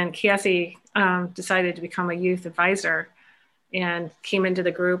 So when Cassie decided to become a youth advisor and came into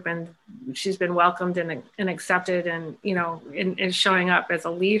the group, and she's been welcomed and accepted and, and showing up as a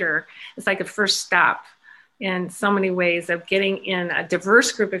leader, it's like a first step in so many ways of getting in a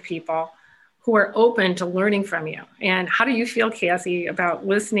diverse group of people who are open to learning from you. And how do you feel, Cassie, about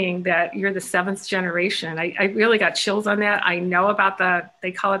listening that you're the seventh generation? I really got chills on that. I know about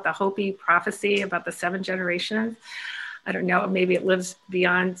they call it the Hopi prophecy about the 7 generations. I don't know, maybe it lives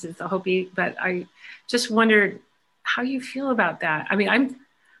beyond the Hopi, but I just wondered how you feel about that. I mean,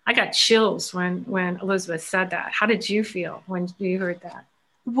 I got chills when Elizabeth said that. How did you feel when you heard that?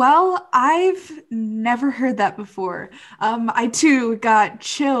 Well, I've never heard that before. I too got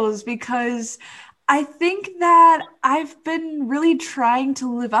chills because I think that I've been really trying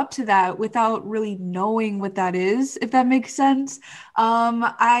to live up to that without really knowing what that is, if that makes sense.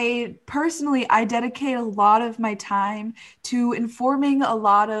 I dedicate a lot of my time to informing a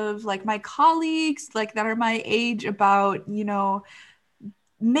lot of like my colleagues, like that are my age, about,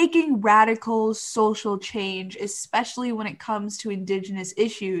 making radical social change, especially when it comes to Indigenous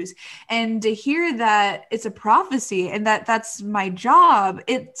issues. And to hear that it's a prophecy and that's my job,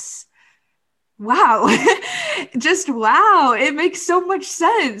 it's Wow. Just wow. It makes so much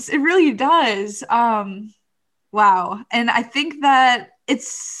sense. It really does. Wow. And I think that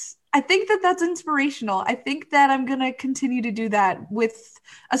that's inspirational. I think that I'm going to continue to do that with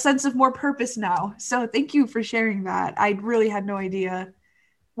a sense of more purpose now. So thank you for sharing that. I really had no idea.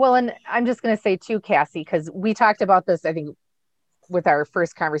 Well, and I'm just going to say too, Cassie, because we talked about this, I think, with our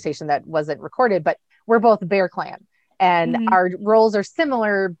first conversation that wasn't recorded, but we're both Bear Clan. And Mhm. our roles are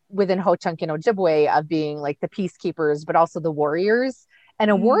similar within Ho-Chunk and Ojibwe of being like the peacekeepers, but also the warriors.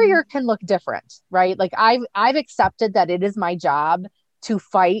 And a warrior can look different, right? Like I've accepted that it is my job to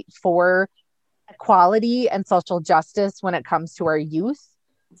fight for equality and social justice when it comes to our youth,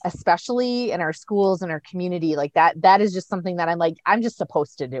 especially in our schools and our community. Like that is just something that I'm just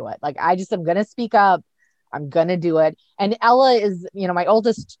supposed to do it. Like I'm gonna speak up. I'm gonna do it. And Ella is, my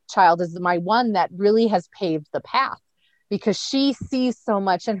oldest child is my one that really has paved the path, because she sees so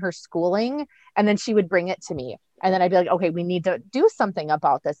much in her schooling, and then she would bring it to me. And then I'd be like, okay, we need to do something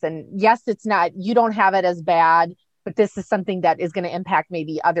about this. And yes, it's not, you don't have it as bad, but this is something that is going to impact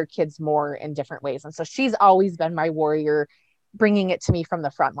maybe other kids more in different ways. And so she's always been my warrior, bringing it to me from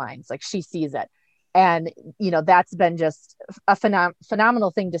the front lines. Like she sees it. And, that's been just a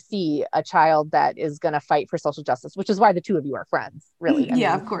phenomenal thing to see, a child that is going to fight for social justice, which is why the two of you are friends, really.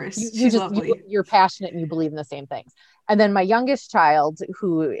 Yeah, of course. She's lovely. You're passionate and you believe in the same things. And then my youngest child,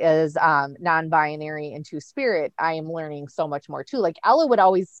 who is non-binary and two-spirit, I am learning so much more too. Like Ella would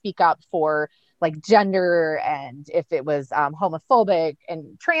always speak up for like gender, and if it was homophobic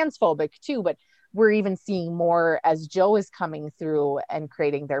and transphobic too, but we're even seeing more as Joe is coming through and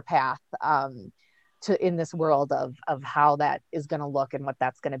creating their path in this world of how that is going to look and what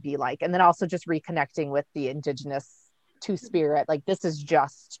that's going to be like. And then also just reconnecting with the Indigenous two-spirit. Like this is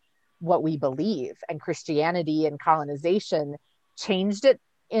just what we believe, and Christianity and colonization changed it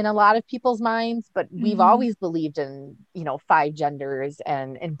in a lot of people's minds, but we've always believed in, 5 genders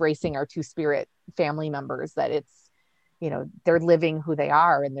and embracing our two-spirit family members, that it's, they're living who they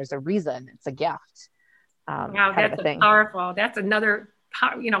are, and there's a reason, it's a gift. Wow, that's powerful. That's another,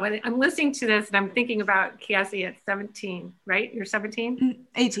 when I'm listening to this and I'm thinking about Cassie at 17, right? You're 17?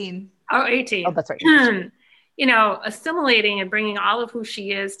 18. Oh, 18. Oh, that's right. Assimilating and bringing all of who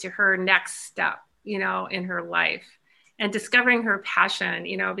she is to her next step, in her life, and discovering her passion,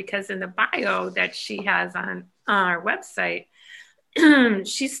 because in the bio that she has on our website,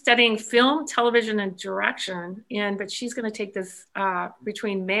 she's studying film, television, and direction. But she's going to take this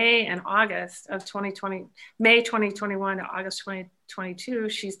between May and August of 2020, May 2021 to August 2022.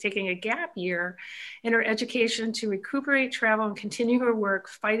 She's taking a gap year in her education to recuperate, travel, and continue her work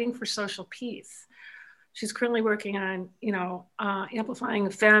fighting for social peace. She's currently working on, amplifying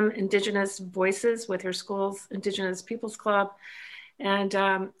femme Indigenous voices with her school's Indigenous Peoples Club.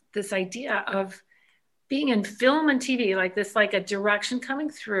 And this idea of being in film and TV, like this, like a direction coming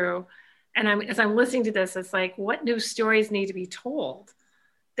through. And as I'm listening to this, it's like, what new stories need to be told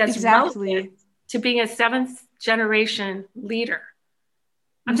that's relevant to being a 7th generation leader?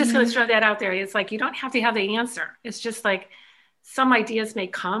 I'm just going to throw that out there. It's like, you don't have to have the answer. It's just like some ideas may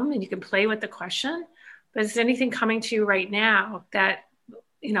come and you can play with the question. But is there anything coming to you right now that,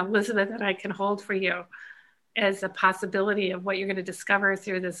 Elizabeth, that I can hold for you as a possibility of what you're going to discover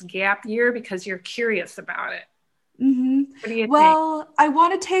through this gap year, because you're curious about it? What do you think? I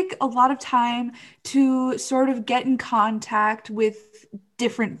want to take a lot of time to sort of get in contact with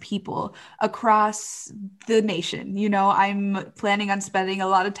different people across the nation. I'm planning on spending a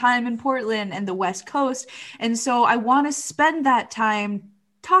lot of time in Portland and the West Coast. And so I want to spend that time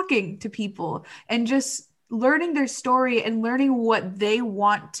talking to people and just learning their story and learning what they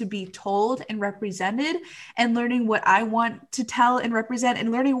want to be told and represented, and learning what I want to tell and represent,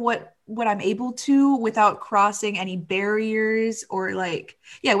 and learning what I'm able to without crossing any barriers, or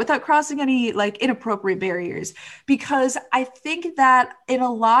without crossing any like inappropriate barriers. Because I think that in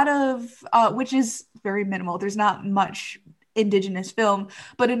a lot of, which is very minimal, there's not much Indigenous film,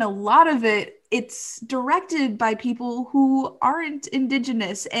 but in a lot of it, it's directed by people who aren't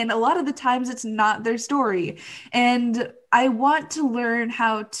Indigenous, and a lot of the times it's not their story. And I want to learn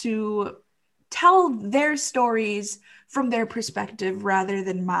how to tell their stories from their perspective rather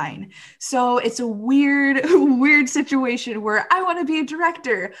than mine. So it's a weird situation where I want to be a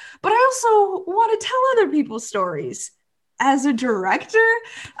director, but I also want to tell other people's stories. As a director,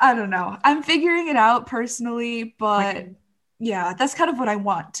 I don't know. I'm figuring it out personally, but yeah, that's kind of what I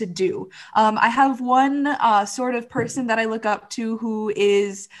want to do. I have one sort of person that I look up to who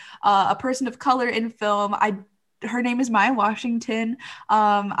is a person of color in film. I her name is Maya Washington.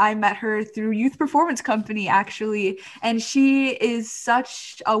 I met her through Youth Performance Company, actually, and she is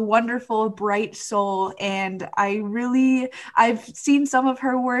such a wonderful, bright soul. And I've seen some of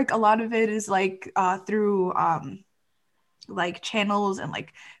her work. A lot of it is like through like channels and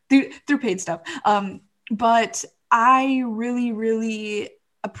like through paid stuff. But I really, really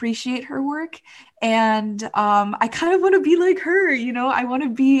appreciate her work, and I kind of want to be like her. I want to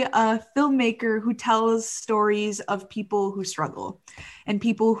be a filmmaker who tells stories of people who struggle and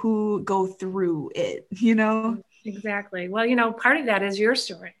people who go through it. Exactly. Well, part of that is your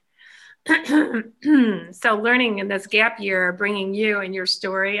story. So learning in this gap year, bringing you and your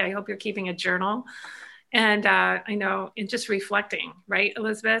story, I hope you're keeping a journal. And I know, and just reflecting, right,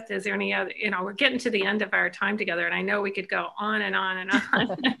 Elizabeth? Is there any other, we're getting to the end of our time together, and I know we could go on and on and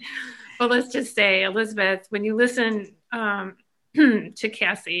on. But let's just say, Elizabeth, when you listen to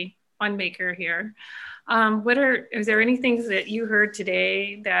Cassie Funmaker here, is there any things that you heard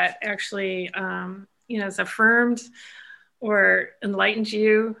today that actually, has affirmed or enlightened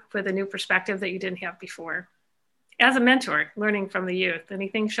you with a new perspective that you didn't have before? As a mentor, learning from the youth,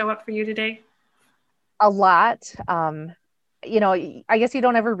 anything show up for you today? A lot. I guess you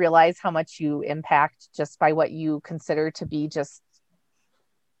don't ever realize how much you impact just by what you consider to be just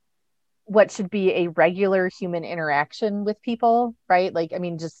what should be a regular human interaction with people, right? Like, I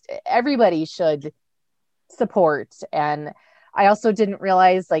mean, just everybody should support. And I also didn't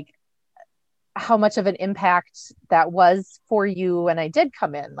realize like how much of an impact that was for you when I did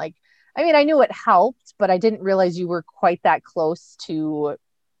come in. Like, I mean, I knew it helped, but I didn't realize you were quite that close to,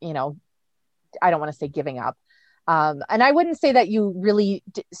 I don't want to say giving up. And I wouldn't say that you really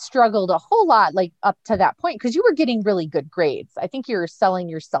struggled a whole lot, like up to that point, because you were getting really good grades. I think you're selling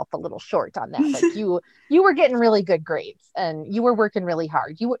yourself a little short on that. Like you were getting really good grades and you were working really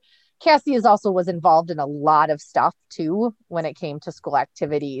hard. Cassie was involved in a lot of stuff too, when it came to school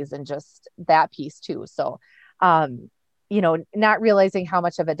activities and just that piece too. So, not realizing how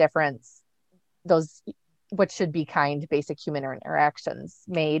much of a difference those, what should be kind, basic human interactions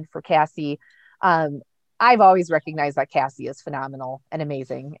made for Cassie. I've always recognized that Cassie is phenomenal and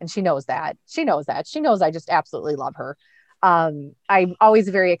amazing. And she knows that. She knows I just absolutely love her. I'm always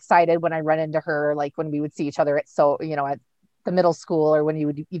very excited when I run into her, like when we would see each other at the middle school, or when you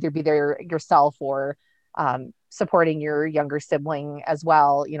would either be there yourself or supporting your younger sibling as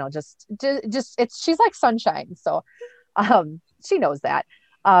well. She's like sunshine. So she knows that.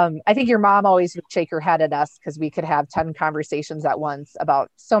 I think your mom always would shake her head at us because we could have 10 conversations at once about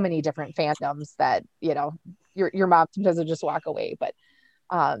so many different fandoms that, your mom sometimes would just walk away. But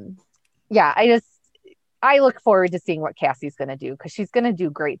I look forward to seeing what Cassie's going to do, because she's going to do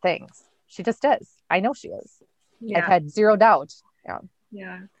great things. She just is. I know she is. Yeah. I've had zero doubt.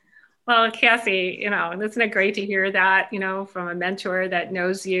 Yeah. Well, Cassie, isn't it great to hear that, from a mentor that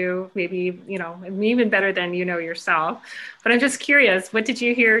knows you, maybe, even better than you know yourself. But I'm just curious, what did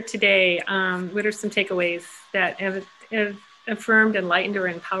you hear today? What are some takeaways that have affirmed, enlightened, or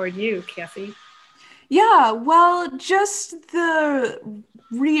empowered you, Cassie? Yeah, well, just the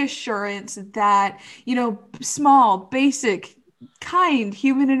reassurance that, small, basic, kind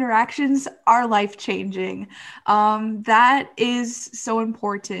human interactions are life-changing. That is so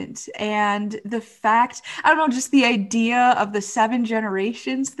important. And the fact, I don't know, just the idea of the 7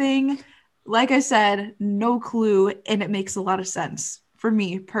 generations thing, like I said, no clue, and it makes a lot of sense. For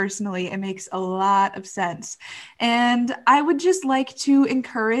me personally, it makes a lot of sense. And I would just like to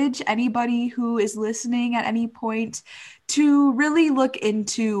encourage anybody who is listening at any point to really look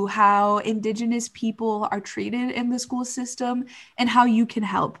into how Indigenous people are treated in the school system and how you can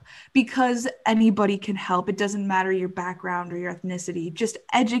help, because anybody can help. It doesn't matter your background or your ethnicity. Just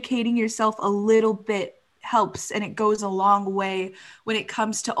educating yourself a little bit helps, and it goes a long way when it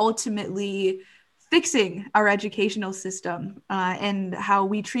comes to ultimately fixing our educational system and how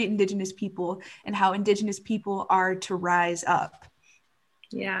we treat Indigenous people and how Indigenous people are to rise up.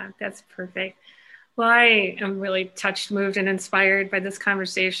 Yeah, that's perfect. Well, I am really touched, moved, and inspired by this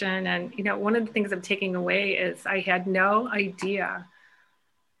conversation. And, one of the things I'm taking away is I had no idea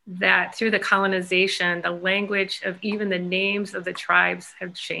that through the colonization, the language of even the names of the tribes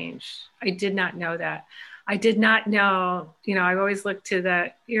have changed. I did not know that. I did not know, I've always looked to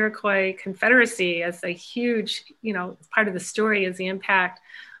the Iroquois Confederacy as a huge, part of the story is the impact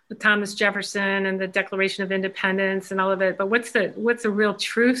with Thomas Jefferson and the Declaration of Independence and all of it. But what's the real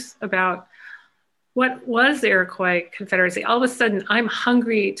truth about what was the Iroquois Confederacy? All of a sudden, I'm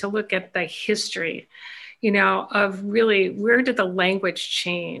hungry to look at the history, of really where did the language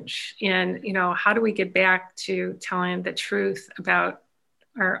change? And, how do we get back to telling the truth about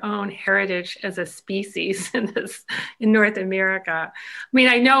our own heritage as a species in North America. I mean,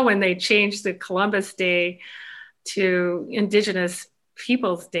 I know when they changed the Columbus Day to Indigenous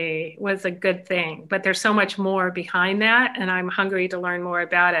Peoples Day was a good thing, but there's so much more behind that, and I'm hungry to learn more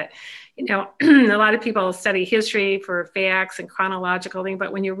about it. You know, a lot of people study history for facts and chronological thing,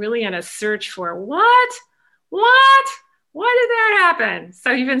 but when you're really in a search for what did that happen?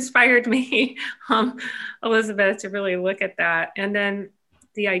 So you've inspired me, Elizabeth, to really look at that. And then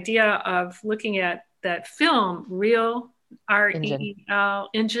the idea of looking at that film, Reel, REEL,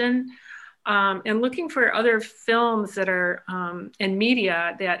 Engine, and looking for other films that are in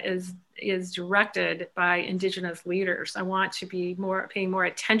media that is directed by Indigenous leaders. I want to be paying more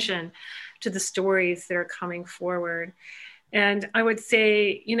attention to the stories that are coming forward. And I would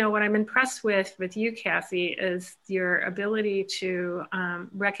say, you know, what I'm impressed with you, Kathy, is your ability to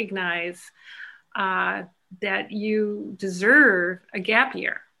recognize that you deserve a gap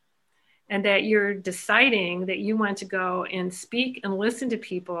year, and that you're deciding that you want to go and speak and listen to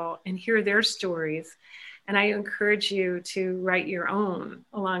people and hear their stories. And I encourage you to write your own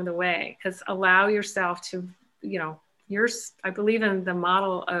along the way, because allow yourself to, you know, I believe in the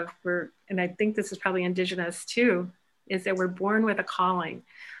model of and I think this is probably Indigenous too, is that we're born with a calling,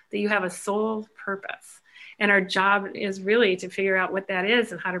 that you have a soul purpose. And our job is really to figure out what that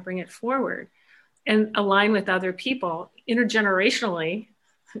is and how to bring it forward and align with other people intergenerationally,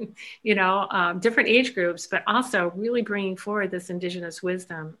 you know, different age groups, but also really bringing forward this Indigenous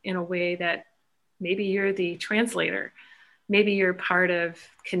wisdom in a way that maybe you're the translator, maybe you're part of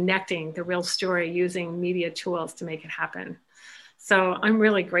connecting the real story using media tools to make it happen. So I'm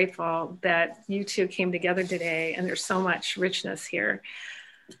really grateful that you two came together today, and there's so much richness here.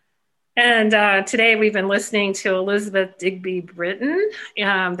 And today we've been listening to Elizabeth Digby Britton,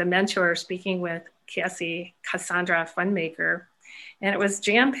 the mentor, speaking with Cassandra Funmaker. And it was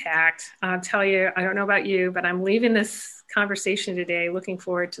jam-packed. I'll tell you, I don't know about you, but I'm leaving this conversation today looking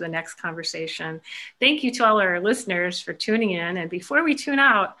forward to the next conversation. Thank you to all our listeners for tuning in. And before we tune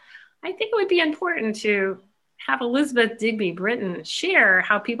out, I think it would be important to have Elizabeth Digby Britton share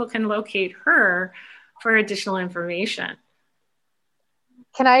how people can locate her for additional information.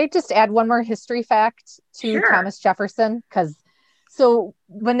 Can I just add one more history fact to Sure. Thomas Jefferson? So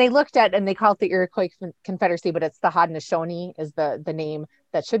when they looked at, and they call it the Iroquois Confederacy, but it's the Haudenosaunee is the name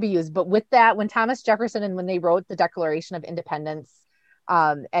that should be used. But with that, when Thomas Jefferson and when they wrote the Declaration of Independence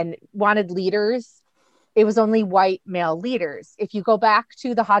and wanted leaders, it was only white male leaders. If you go back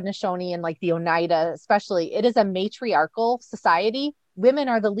to the Haudenosaunee and like the Oneida, especially, it is a matriarchal society. Women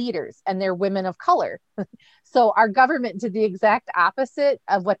are the leaders, and they're women of color. So our government did the exact opposite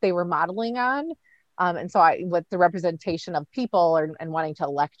of what they were modeling on. And so with the representation of people and wanting to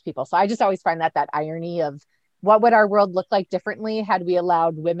elect people. So I just always find that irony of what would our world look like differently had we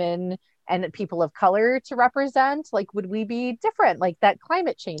allowed women and people of color to represent? Like, would we be different? Like that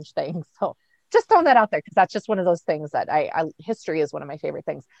climate change thing. So just throwing that out there, because that's just one of those things that history is one of my favorite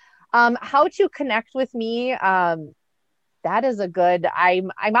things. How to connect with me? That is a good,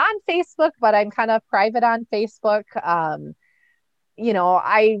 I'm on Facebook, but I'm kind of private on Facebook. You know,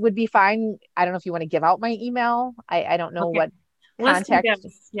 I would be fine. I don't know if you want to give out my email. I don't know what contact.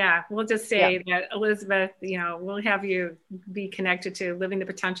 Yeah, we'll just say that Elizabeth, you know, we'll have you be connected to Living the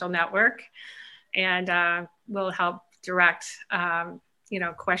Potential Network, and we'll help direct, you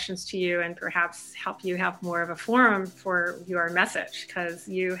know, questions to you, and perhaps help you have more of a forum for your message, because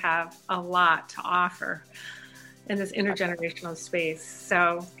you have a lot to offer in this intergenerational space.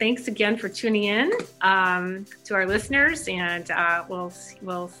 So thanks again for tuning in to our listeners, and we'll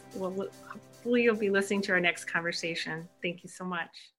hopefully you'll be listening to our next conversation. Thank you so much.